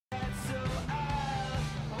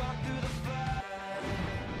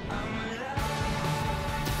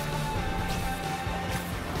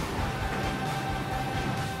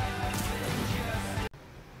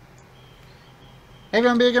Hey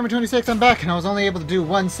everyone, BigGamer26, I'm back, and I was only able to do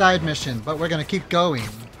one side mission, but we're gonna keep going.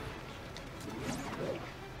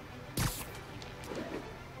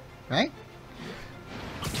 Right?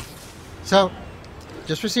 So,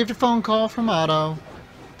 just received a phone call from Otto.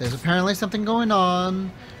 There's apparently something going on.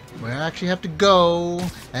 We actually have to go,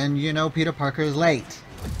 and you know Peter Parker is late.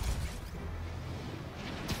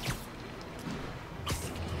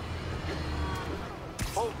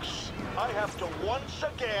 Folks, I have to once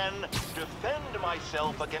again defend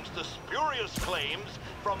myself against the spurious claims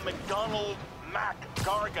from McDonald Mac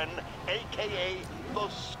Gargan, aka the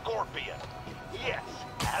Scorpion. Yes,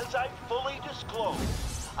 as I fully disclosed,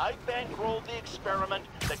 I bankrolled the experiment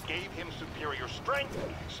that gave him superior strength,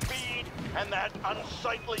 speed, and that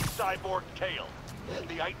unsightly cyborg tail.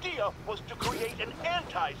 The idea was to create an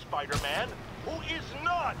anti-Spider-Man who is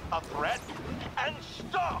not a threat and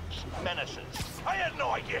stops menaces. I had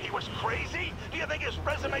no idea he was crazy. Do you think his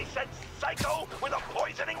resume said psycho with a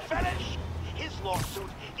poisoning fetish? His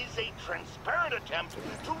lawsuit is a transparent attempt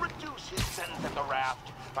to reduce his sentence at the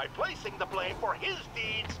raft by placing the blame for his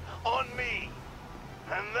deeds on me.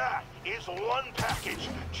 And that is one package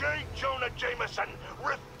J. Jonah Jameson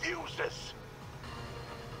refuses.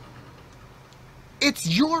 It's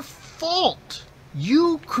your fault!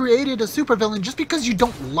 You created a supervillain just because you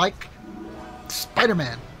don't like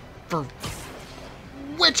Spider-Man. For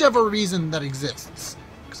whichever reason that exists.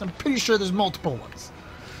 Because I'm pretty sure there's multiple ones.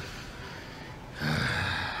 I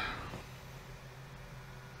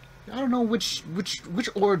don't know which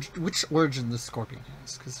origin this Scorpion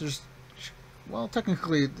has. Because there's... Well,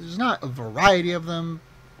 technically, there's not a variety of them.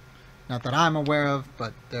 Not that I'm aware of,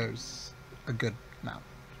 but there's a good amount.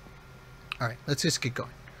 Alright, let's just get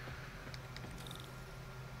going.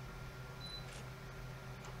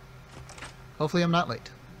 Hopefully I'm not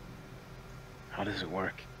late. How does it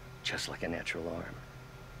work? Just like a natural arm.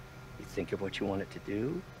 You think of what you want it to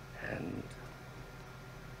do, and...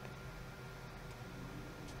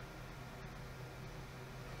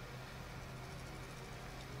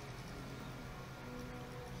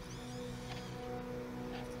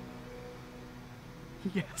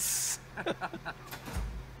 Yes.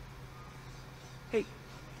 Hey,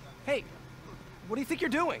 what do you think you're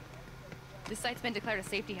doing? This site's been declared a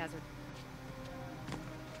safety hazard.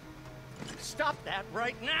 Stop that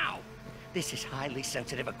right now! This is highly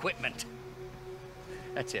sensitive equipment.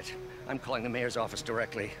 That's it. I'm calling the mayor's office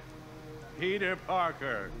directly. Peter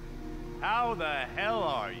Parker, how the hell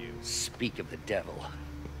are you? Speak of the devil.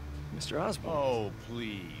 Mr. Osborn. Oh,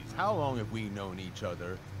 please. How long have we known each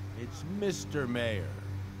other? It's Mr. Mayor.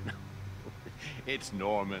 It's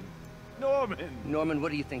Norman. Norman,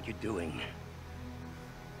 what do you think you're doing?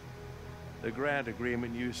 The grant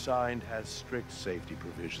agreement you signed has strict safety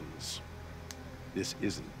provisions. This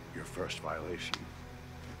isn't your first violation.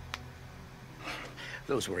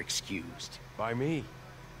 Those were excused. By me.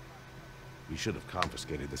 We should have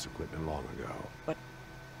confiscated this equipment long ago.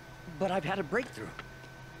 But I've had a breakthrough.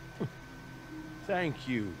 Thank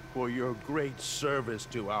you for your great service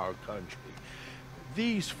to our country.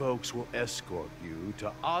 These folks will escort you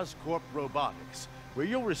to Oscorp Robotics, where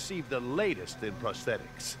you'll receive the latest in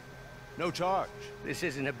prosthetics. No charge. This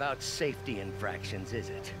isn't about safety infractions, is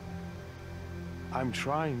it? I'm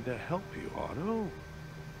trying to help you, Otto.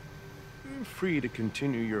 You're free to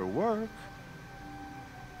continue your work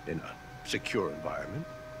in a secure environment.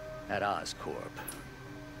 At Oscorp.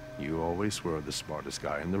 You always were the smartest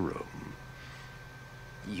guy in the room.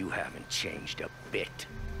 You haven't changed a bit.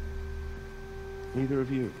 Neither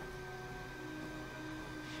of you.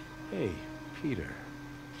 Hey, Peter.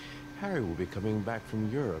 Harry will be coming back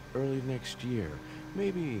from Europe early next year.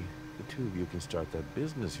 Maybe the two of you can start that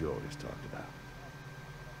business you always talked about.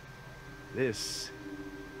 This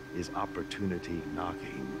is opportunity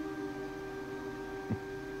knocking.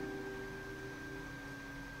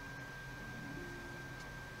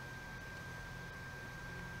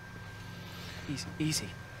 Easy.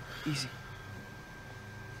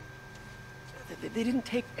 They didn't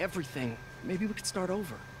take everything. Maybe we could start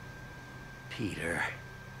over. Peter,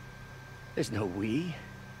 there's no we.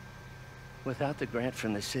 Without the grant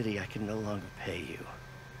from the city, I can no longer pay you.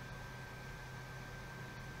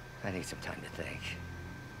 I need some time to think.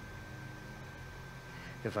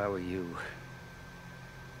 If I were you,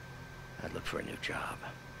 I'd look for a new job.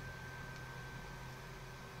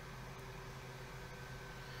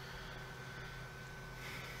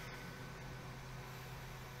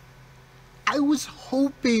 I was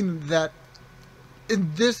hoping that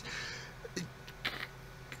in this...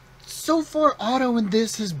 So far, Otto in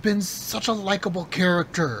this has been such a likable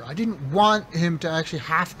character. I didn't want him to actually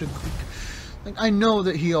have to... Like, I know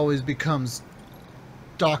that he always becomes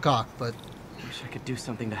Doc Ock, but Wish I could do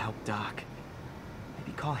something to help Doc.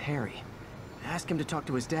 Maybe call Harry. Ask him to talk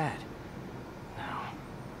to his dad.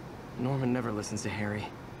 No. Norman never listens to Harry.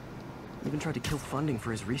 Even tried to kill funding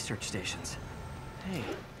for his research stations. Hey,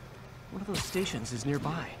 one of those stations is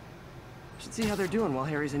nearby. Should see how they're doing while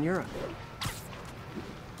Harry's in Europe.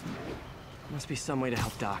 Must be some way to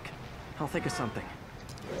help Doc. I'll think of something.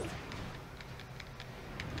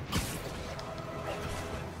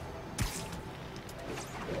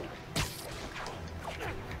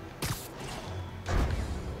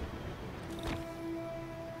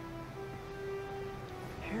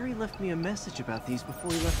 Harry left me a message about these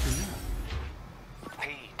before he left for Europe.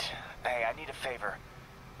 Pete, hey, I need a favor.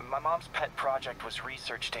 My mom's pet project was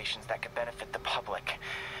research stations that could benefit the public.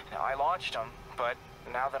 Now, I launched them, but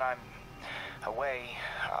now that I'm away,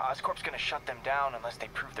 Oscorp's gonna shut them down unless they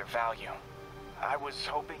prove their value. I was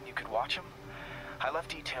hoping you could watch them. I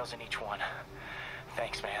left details in each one.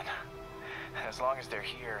 Thanks, man. As long as they're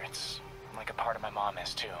here, it's like a part of my mom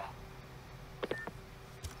is, too.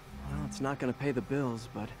 Well, it's not gonna pay the bills,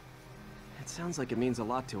 but it sounds like it means a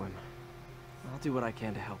lot to him. I'll do what I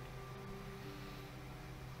can to help.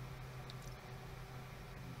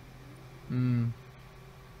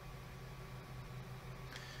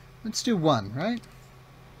 Let's do one, right?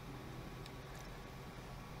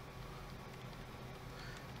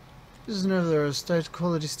 This is another. There are state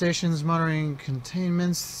quality stations monitoring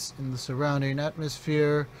containments in the surrounding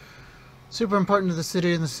atmosphere. Super important to the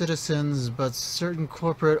city and the citizens, but certain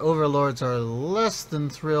corporate overlords are less than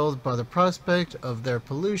thrilled by the prospect of their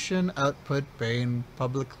pollution output being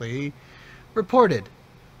publicly reported.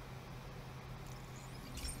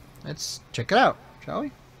 Let's check it out, shall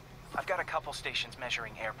we? I've got a couple stations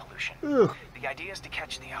measuring air pollution. Ugh. The idea is to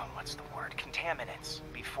catch the, what's the word, contaminants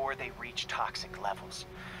before they reach toxic levels.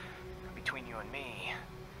 Between you and me,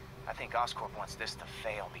 I think Oscorp wants this to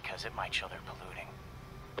fail because it might show they're polluting.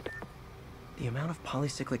 The amount of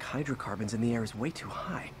polycyclic hydrocarbons in the air is way too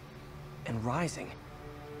high. And rising.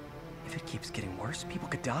 If it keeps getting worse, people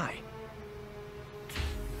could die.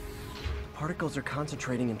 Particles are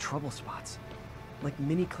concentrating in trouble spots. Like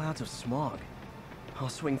mini clouds of smog. I'll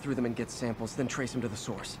swing through them and get samples, then trace them to the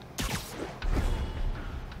source.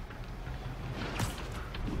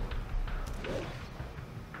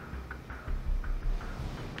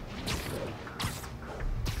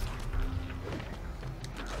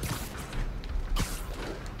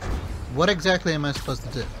 What exactly am I supposed to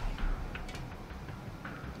do?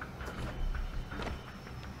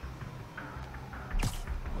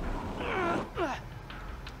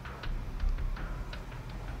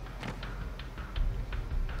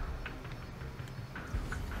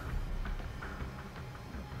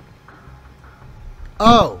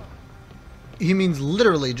 Oh! He means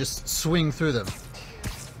literally just swing through them.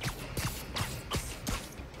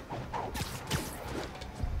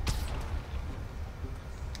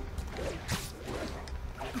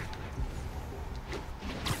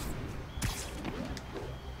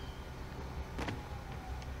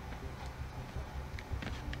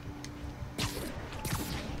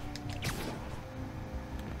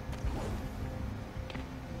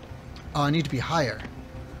 Oh, I need to be higher.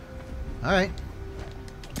 Alright.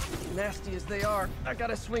 Nasty as they are, I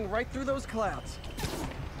gotta swing right through those clouds.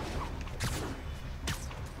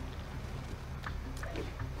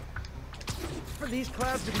 For these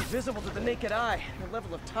clouds to be visible to the naked eye, the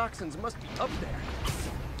level of toxins must be up there.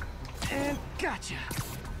 And gotcha!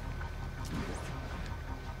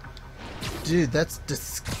 Dude, that's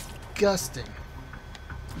disgusting.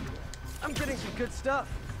 I'm getting some good stuff.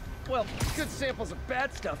 Well, good samples of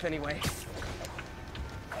bad stuff anyway.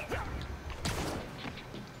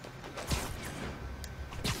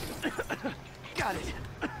 Got it.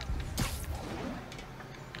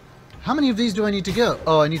 How many of these do I need to go?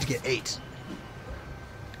 Oh, I need to get 8.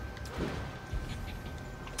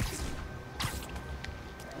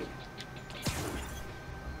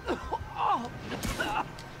 Oh,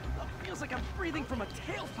 feels like I'm breathing from a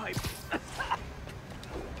tailpipe.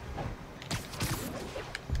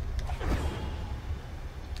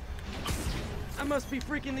 I must be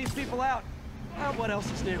freaking these people out. What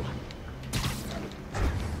else is new?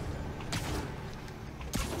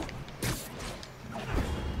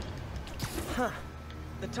 Huh.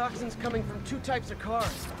 The toxin's coming from 2 types of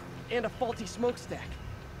cars, and a faulty smokestack.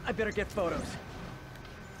 I better get photos.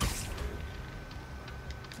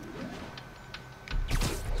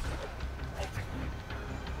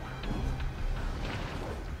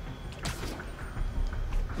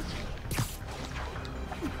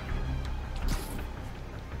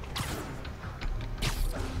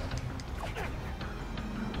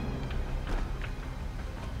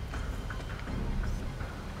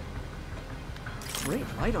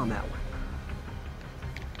 light on that one.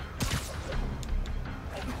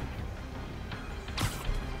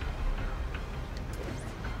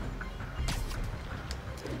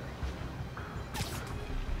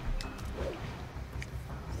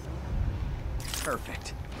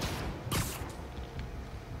 Perfect.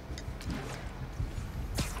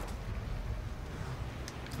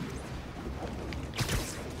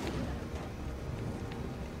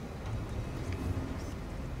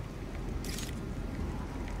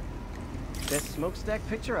 Best smokestack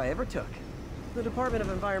picture I ever took. The Department of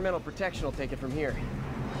Environmental Protection will take it from here.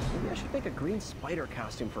 Maybe I should make a green spider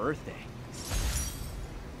costume for Earth Day.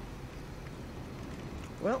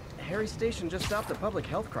 Well, Harry's station just stopped a public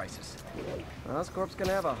health crisis. Oscorp's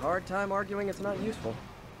gonna have a hard time arguing it's not useful.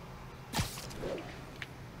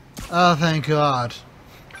 Oh, thank God.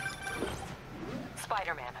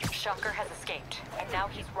 Spider-Man, Shocker has escaped, and now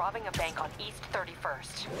he's robbing a bank on East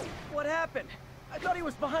 31st. What happened? I thought he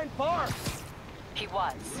was behind bars. He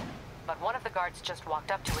was, but one of the guards just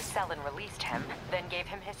walked up to his cell and released him, then gave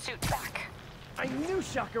him his suit back. I knew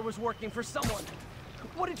Shocker was working for someone.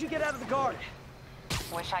 What did you get out of the guard?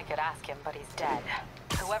 Wish I could ask him, but he's dead.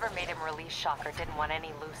 Whoever made him release Shocker didn't want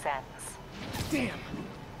any loose ends. Damn.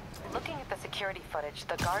 Looking at the security footage,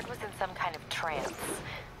 the guard was in some kind of trance.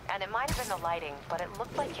 And it might have been the lighting, but it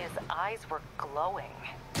looked like his eyes were glowing.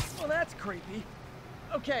 Well, that's creepy.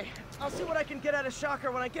 Okay, I'll see what I can get out of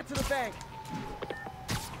Shocker when I get to the bank.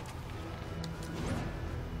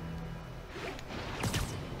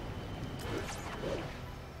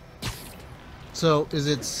 So, is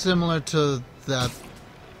it similar to that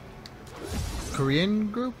Korean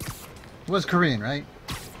group? It was Korean, right?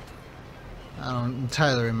 I don't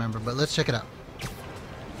entirely remember, but let's check it out.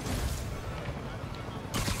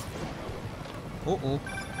 Uh-oh.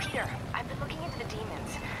 Peter, I've been looking into the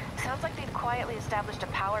demons. Sounds like they've quietly established a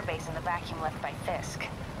power base in the vacuum left by Fisk.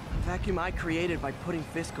 A vacuum I created by putting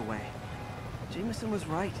Fisk away. Jameson was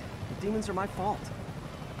right. The demons are my fault.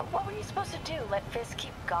 But what were you supposed to do? Let Fisk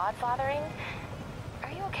keep godfathering?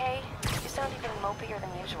 Are you okay? You sound even mopier than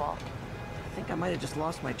usual. I think I might have just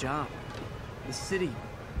lost my job. The city,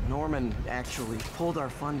 Norman, actually pulled our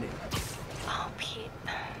funding. Oh, Pete.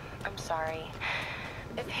 I'm sorry.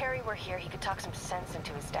 If Harry were here, he could talk some sense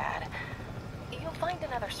into his dad. You'll find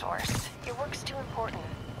another source. Your work's too important.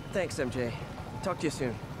 Thanks, MJ. Talk to you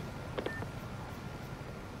soon.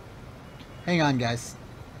 Hang on, guys.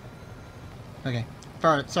 Okay.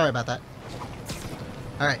 Sorry about that.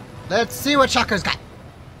 Alright. Let's see what Shocker's got.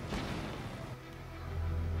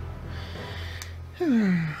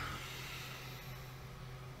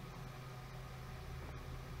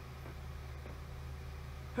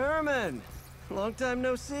 Herman! Long time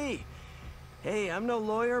no see. Hey, I'm no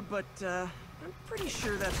lawyer, but I'm pretty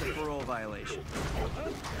sure that's a parole violation.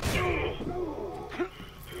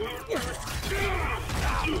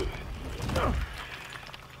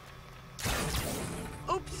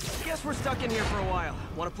 Oops, guess we're stuck in here for a while.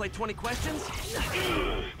 Want to play 20 questions?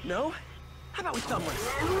 No? How about we thumb race?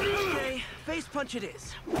 Okay, face punch it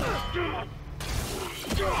is.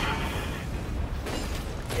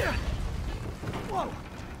 Whoa!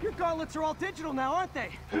 Your gauntlets are all digital now, aren't they?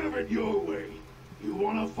 Have it your way. You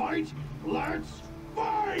wanna fight? Let's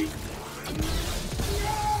fight!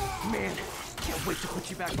 Man, can't wait to put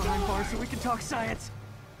you back behind bars so we can talk science.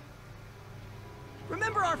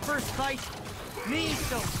 Remember our first fight? Me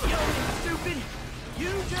so young and stupid, you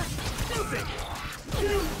just stupid. You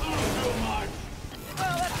know so much!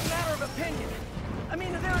 Well, that's a matter of opinion. I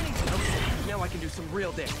mean, are there any... Okay, now I can do some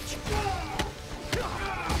real damage.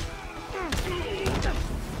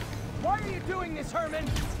 Why are you doing this, Herman?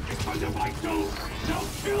 Because if I don't, they'll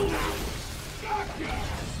kill you! Gotcha!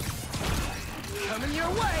 Coming your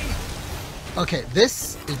way! Okay,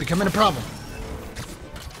 this is becoming a problem.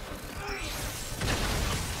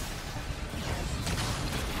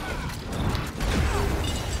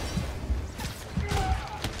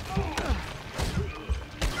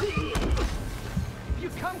 If you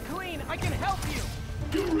come clean, I can help you!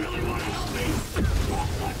 You really want to help me?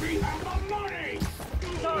 Just let me have the money!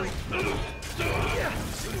 Sorry.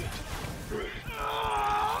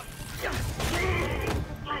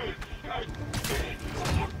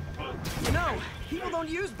 You know, people don't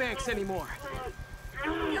use banks anymore.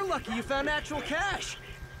 You're lucky you found actual cash.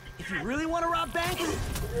 If you really want to rob banks,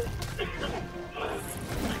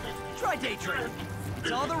 try day trading.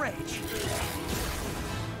 It's all the rage.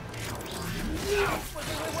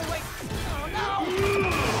 Wait. Oh, no!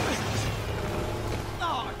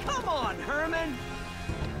 Oh, come on, Herman!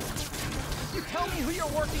 You tell me who you're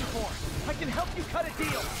working for. I can help you cut a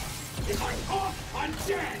deal. If I'm off, I'm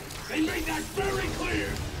dead! They made that very clear!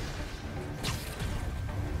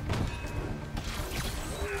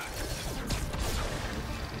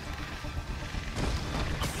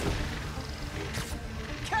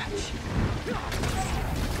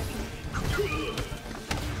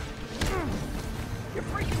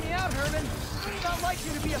 like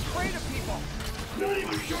you to be afraid of people. Not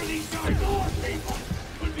even sure these guys are people.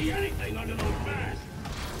 Could be anything under those masks.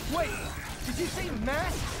 Wait, did you say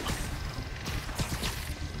masks?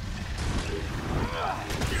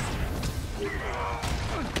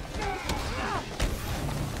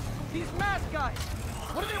 These mask guys,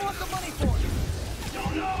 what do they want the money for?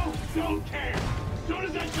 Don't know, don't care. As soon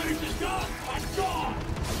as I finish this job, I'm gone.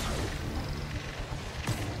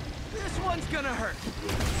 This one's gonna hurt.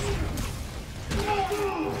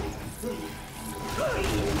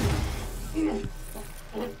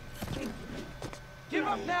 Give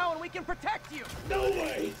up now and we can protect you! No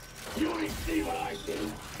way! You ain't see what I see!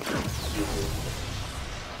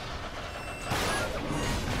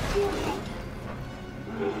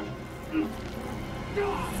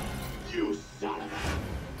 You son of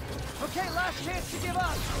a... Okay, last chance to give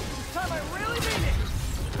up. This time I really mean it!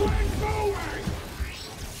 We're going!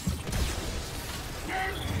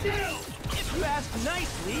 Stand still! If you ask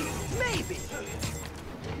nicely, maybe.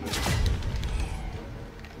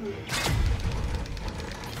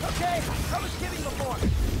 Okay, I was kidding before.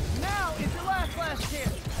 Now is your last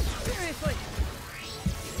chance. Seriously.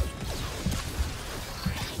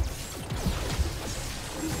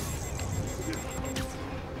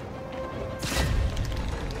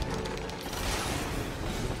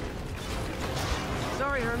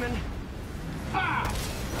 Sorry, Herman.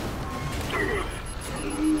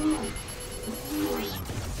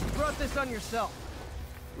 You brought this on yourself.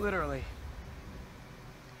 Literally.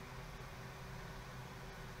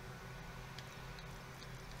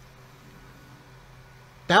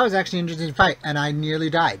 That was actually an interesting fight, and I nearly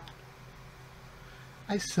died.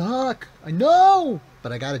 I suck. I know,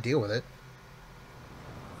 but I gotta deal with it.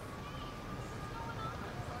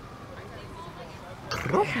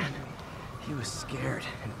 Man, he was scared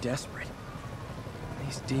and desperate.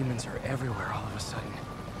 These demons are everywhere all of a sudden.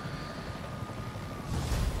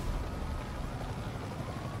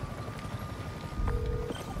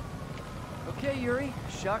 Okay, Yuri.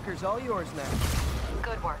 Shocker's all yours now.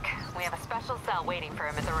 Good work. We have a special cell waiting for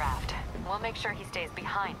him at the raft. We'll make sure he stays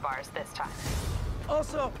behind bars this time.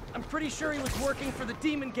 Also, I'm pretty sure he was working for the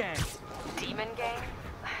Demon Gang. Demon Gang?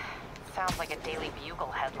 Sounds like a Daily Bugle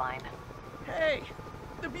headline. Hey,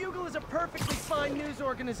 the Bugle is a perfectly fine news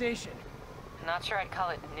organization. Not sure I'd call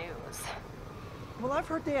it news. Well, I've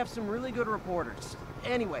heard they have some really good reporters.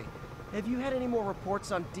 Anyway, have you had any more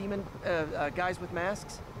reports on demon, guys with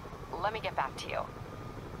masks? Let me get back to you.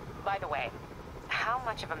 By the way, how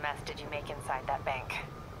much of a mess did you make inside that bank?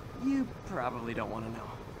 You probably don't want to know.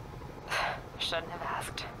 Shouldn't have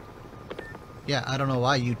asked. Yeah, I don't know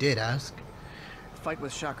why you did ask. The fight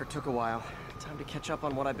with Shocker took a while. Time to catch up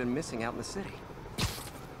on what I've been missing out in the city.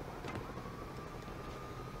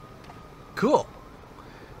 Cool.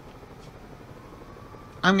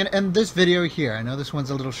 I'm gonna end this video here. I know this one's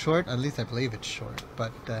a little short, at least I believe it's short,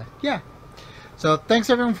 but yeah. So thanks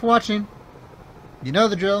everyone for watching. You know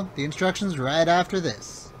the drill, the instructions right after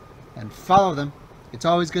this. And follow them. It's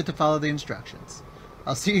always good to follow the instructions.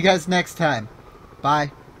 I'll see you guys next time.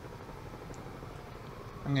 Bye.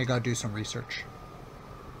 I'm gonna go do some research.